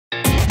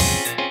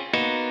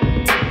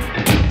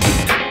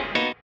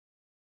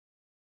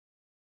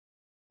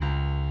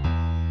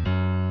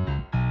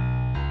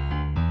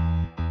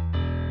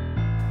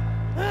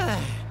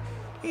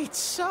It's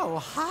so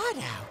hot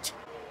out.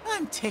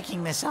 I'm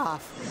taking this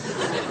off.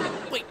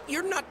 Wait,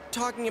 you're not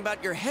talking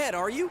about your head,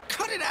 are you?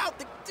 Cut it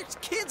out! There's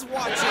kids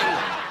watching!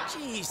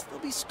 Jeez, they'll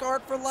be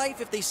scarred for life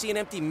if they see an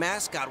empty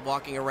mascot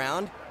walking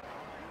around.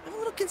 Have a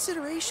little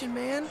consideration,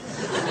 man.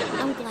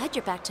 I'm glad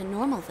you're back to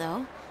normal,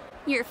 though.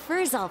 Your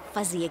fur's all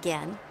fuzzy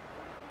again.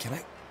 Can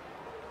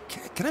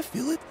I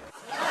feel it?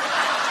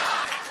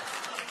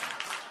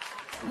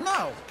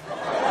 No.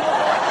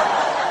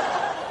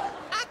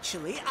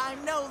 Actually,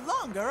 I'm no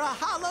longer a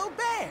hollow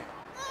bear.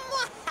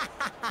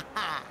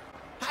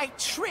 I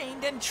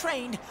trained and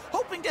trained,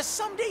 hoping to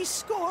someday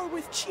score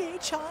with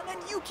Chie-chan and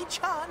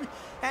Yuki-chan,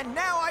 and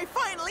now I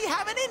finally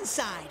have an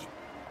inside.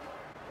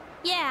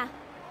 Yeah,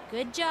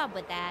 good job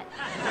with that.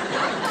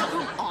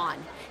 Come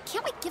on,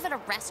 can't we give it a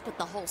rest with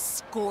the whole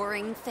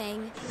scoring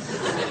thing?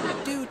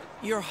 Dude,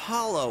 you're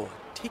hollow.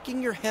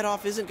 Taking your head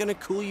off isn't gonna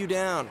cool you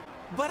down.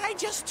 But I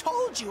just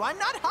told you I'm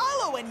not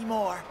hollow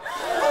anymore.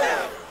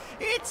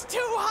 It's too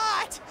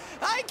hot.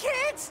 I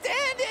can't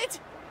stand it.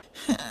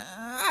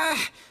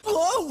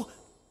 Whoa!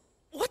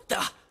 What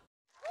the?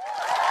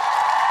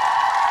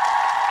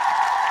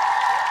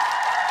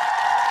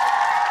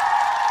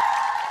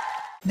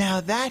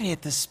 Now that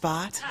hit the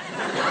spot.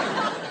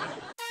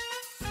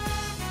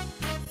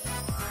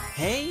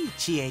 Hey,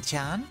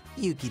 Chie-chan,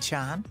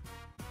 Yuki-chan.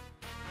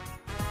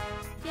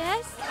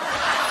 Yes?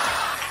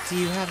 Do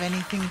you have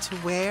anything to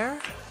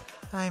wear?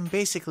 I'm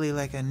basically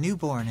like a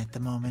newborn at the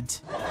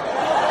moment.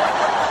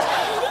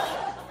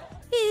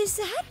 Is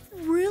that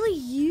really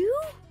you?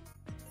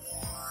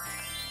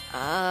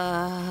 Wait,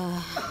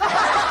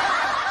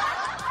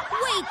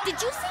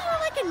 did you say you're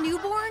like a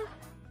newborn?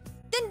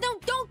 Then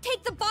don't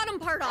take the bottom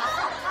part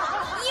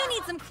off. You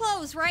need some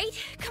clothes, right?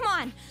 Come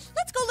on,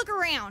 let's go look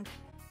around.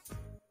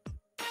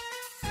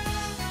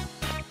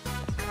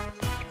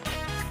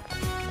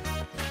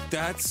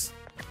 That's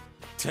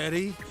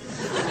Teddy?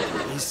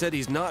 He said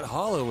he's not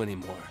hollow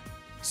anymore.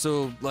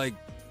 So, like,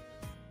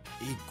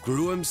 he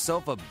grew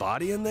himself a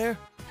body in there?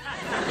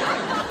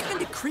 What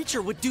kind of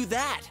creature would do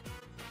that?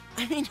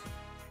 I mean,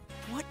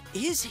 what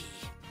is he?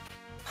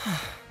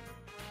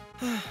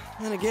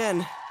 Then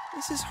again,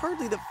 this is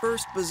hardly the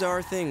first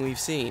bizarre thing we've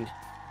seen.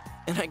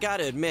 And I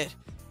gotta admit,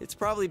 it's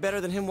probably better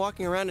than him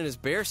walking around in his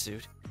bear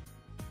suit.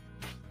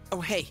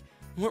 Oh hey,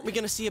 weren't we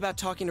gonna see about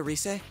talking to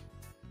Rise?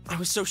 I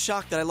was so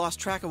shocked that I lost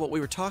track of what we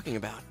were talking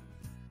about.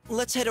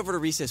 Let's head over to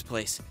Rise's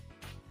place.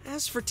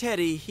 As for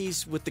Teddy,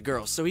 he's with the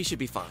girls, so he should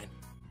be fine.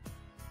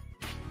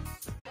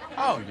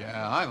 Oh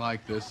yeah, I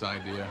like this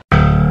idea.